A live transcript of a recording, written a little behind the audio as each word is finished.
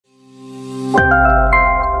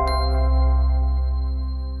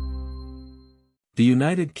The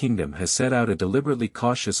United Kingdom has set out a deliberately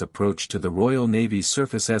cautious approach to the Royal Navy's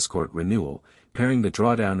surface escort renewal, pairing the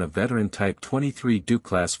drawdown of veteran Type 23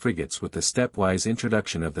 Duke-class frigates with the stepwise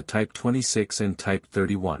introduction of the Type 26 and Type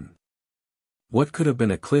 31. What could have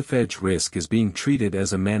been a cliff-edge risk is being treated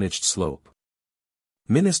as a managed slope.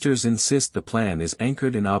 Ministers insist the plan is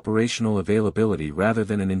anchored in operational availability rather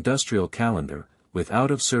than an industrial calendar, with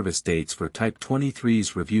out-of-service dates for Type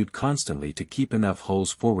 23s reviewed constantly to keep enough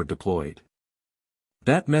hulls forward deployed.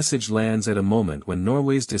 That message lands at a moment when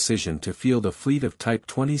Norway's decision to field a fleet of Type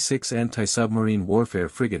 26 anti-submarine warfare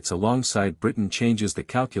frigates alongside Britain changes the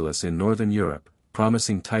calculus in Northern Europe,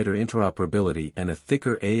 promising tighter interoperability and a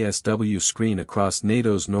thicker ASW screen across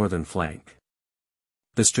NATO's northern flank.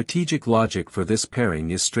 The strategic logic for this pairing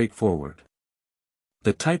is straightforward.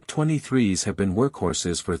 The Type 23s have been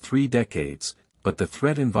workhorses for 3 decades, but the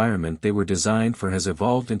threat environment they were designed for has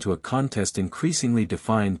evolved into a contest increasingly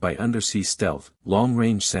defined by undersea stealth,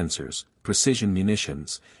 long-range sensors, precision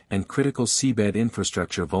munitions, and critical seabed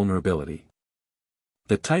infrastructure vulnerability.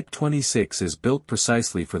 The Type 26 is built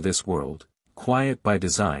precisely for this world, quiet by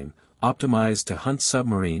design, optimized to hunt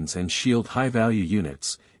submarines and shield high-value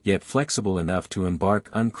units, yet flexible enough to embark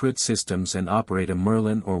uncrewed systems and operate a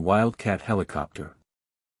Merlin or Wildcat helicopter.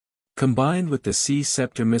 Combined with the Sea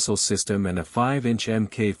Ceptor missile system and a 5-inch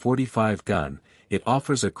Mk-45 gun, it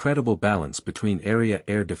offers a credible balance between area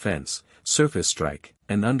air defense, surface strike,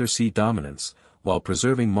 and undersea dominance, while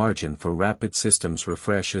preserving margin for rapid systems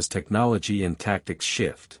refresh as technology and tactics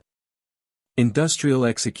shift. Industrial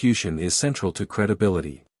execution is central to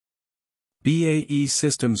credibility. BAE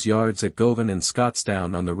Systems yards at Govan and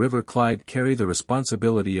Scotstown on the River Clyde carry the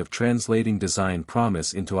responsibility of translating design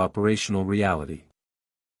promise into operational reality.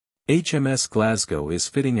 HMS Glasgow is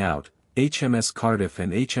fitting out, HMS Cardiff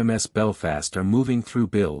and HMS Belfast are moving through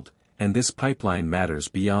build, and this pipeline matters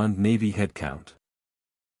beyond Navy headcount.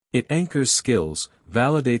 It anchors skills,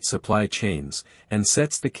 validates supply chains, and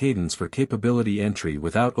sets the cadence for capability entry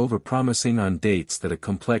without overpromising on dates that a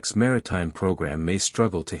complex maritime program may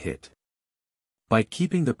struggle to hit. By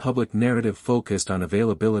keeping the public narrative focused on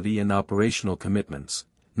availability and operational commitments,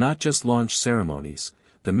 not just launch ceremonies,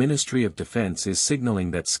 the Ministry of Defense is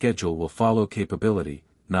signaling that schedule will follow capability,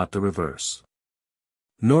 not the reverse.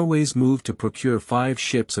 Norway's move to procure 5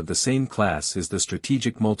 ships of the same class is the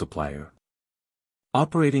strategic multiplier.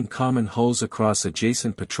 Operating common hulls across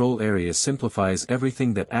adjacent patrol areas simplifies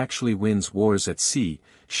everything that actually wins wars at sea: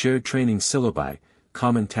 shared training syllabi,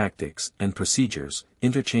 common tactics and procedures,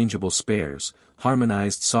 interchangeable spares,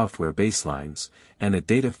 harmonized software baselines, and a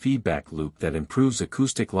data feedback loop that improves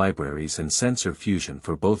acoustic libraries and sensor fusion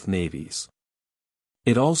for both navies.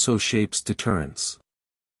 It also shapes deterrence.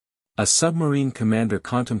 A submarine commander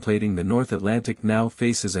contemplating the North Atlantic now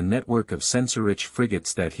faces a network of sensor-rich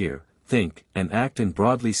frigates that hear, think, and act in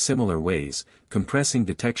broadly similar ways, compressing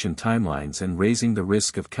detection timelines and raising the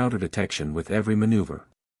risk of counterdetection with every maneuver.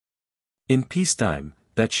 In peacetime,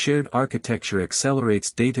 that shared architecture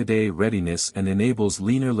accelerates day-to-day readiness and enables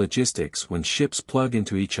leaner logistics when ships plug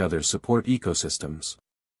into each other's support ecosystems.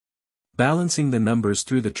 Balancing the numbers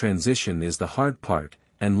through the transition is the hard part,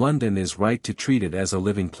 and London is right to treat it as a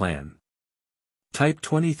living plan. Type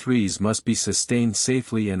 23s must be sustained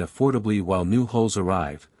safely and affordably while new hulls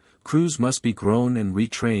arrive, crews must be grown and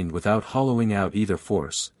retrained without hollowing out either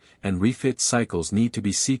force, and refit cycles need to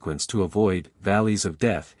be sequenced to avoid valleys of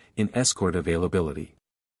death in escort availability.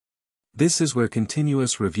 This is where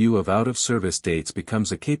continuous review of out-of-service dates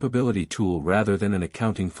becomes a capability tool rather than an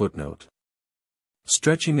accounting footnote.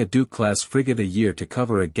 Stretching a Duke-class frigate a year to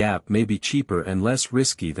cover a gap may be cheaper and less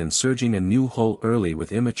risky than surging a new hull early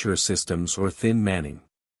with immature systems or thin manning.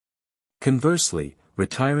 Conversely,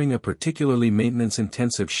 retiring a particularly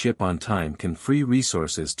maintenance-intensive ship on time can free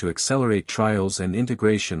resources to accelerate trials and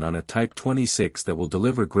integration on a Type 26 that will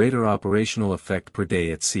deliver greater operational effect per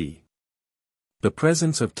day at sea. The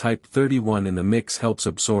presence of Type 31 in the mix helps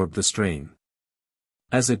absorb the strain.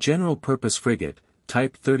 As a general-purpose frigate,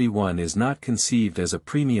 Type 31 is not conceived as a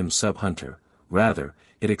premium sub-hunter, rather,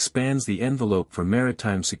 it expands the envelope for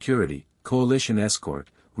maritime security, coalition escort,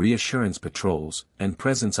 reassurance patrols, and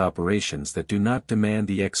presence operations that do not demand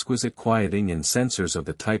the exquisite quieting and sensors of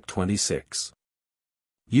the Type 26.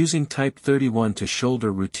 Using Type 31 to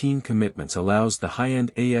shoulder routine commitments allows the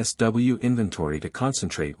high-end ASW inventory to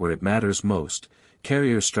concentrate where it matters most: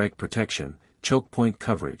 carrier strike protection, choke point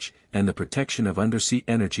coverage, and the protection of undersea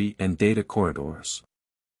energy and data corridors.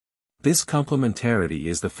 This complementarity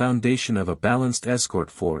is the foundation of a balanced escort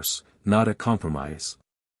force, not a compromise.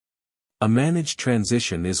 A managed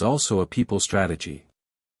transition is also a people strategy.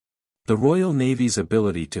 The Royal Navy's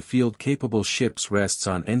ability to field capable ships rests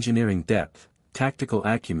on engineering depth, tactical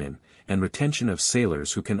acumen, and retention of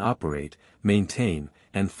sailors who can operate, maintain,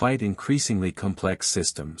 and fight increasingly complex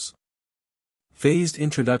systems. Phased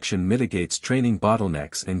introduction mitigates training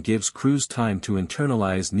bottlenecks and gives crews time to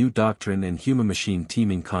internalize new doctrine and human-machine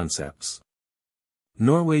teaming concepts.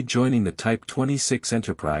 Norway joining the Type 26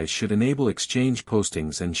 enterprise should enable exchange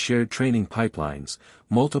postings and shared training pipelines,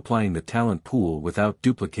 multiplying the talent pool without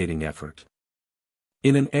duplicating effort.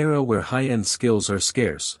 In an era where high-end skills are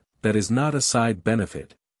scarce, that is not a side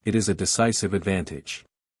benefit, it is a decisive advantage.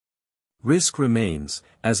 Risk remains,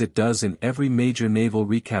 as it does in every major naval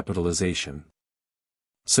recapitalization.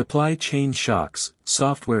 Supply chain shocks,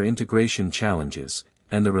 software integration challenges,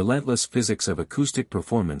 and the relentless physics of acoustic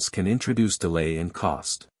performance can introduce delay and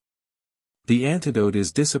cost. The antidote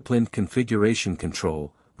is disciplined configuration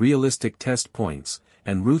control, realistic test points,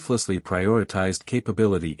 and ruthlessly prioritized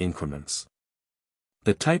capability increments.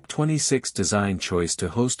 The Type 26 design choice to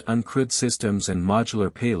host uncrewed systems and modular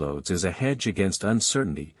payloads is a hedge against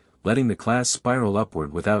uncertainty, letting the class spiral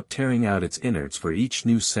upward without tearing out its innards for each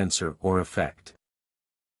new sensor or effect.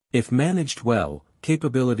 If managed well,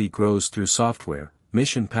 capability grows through software,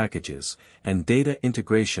 mission packages, and data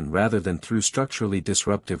integration rather than through structurally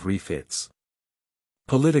disruptive refits.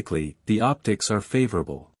 Politically, the optics are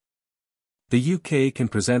favorable. The UK can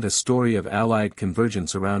present a story of Allied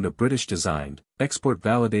convergence around a British-designed,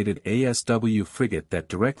 export-validated ASW frigate that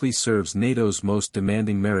directly serves NATO's most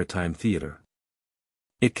demanding maritime theatre.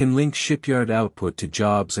 It can link shipyard output to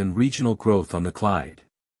jobs and regional growth on the Clyde.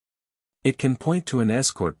 It can point to an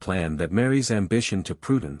escort plan that marries ambition to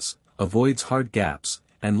prudence, avoids hard gaps,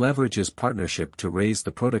 and leverages partnership to raise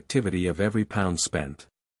the productivity of every pound spent.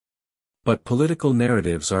 But political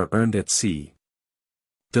narratives are earned at sea.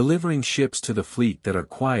 Delivering ships to the fleet that are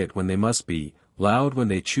quiet when they must be, loud when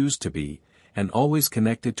they choose to be, and always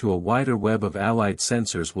connected to a wider web of allied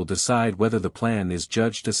sensors will decide whether the plan is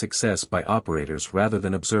judged a success by operators rather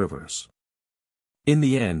than observers. In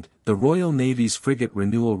the end, the Royal Navy's frigate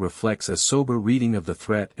renewal reflects a sober reading of the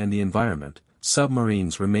threat and the environment.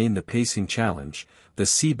 Submarines remain the pacing challenge, the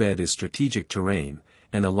seabed is strategic terrain,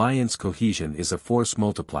 and alliance cohesion is a force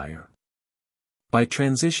multiplier. By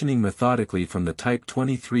transitioning methodically from the Type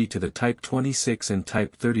 23 to the Type 26 and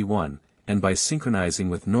Type 31, and by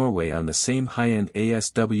synchronizing with Norway on the same high-end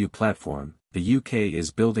ASW platform, the UK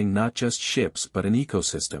is building not just ships but an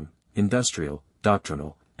ecosystem, industrial,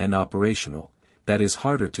 doctrinal, and operational, that is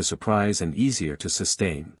harder to surprise and easier to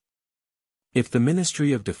sustain. If the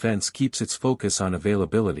Ministry of Defense keeps its focus on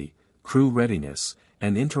availability, crew readiness,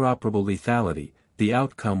 and interoperable lethality, the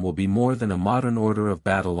outcome will be more than a modern order of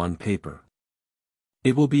battle on paper.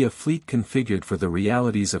 It will be a fleet configured for the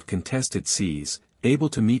realities of contested seas, able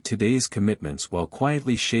to meet today's commitments while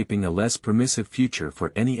quietly shaping a less permissive future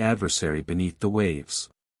for any adversary beneath the waves.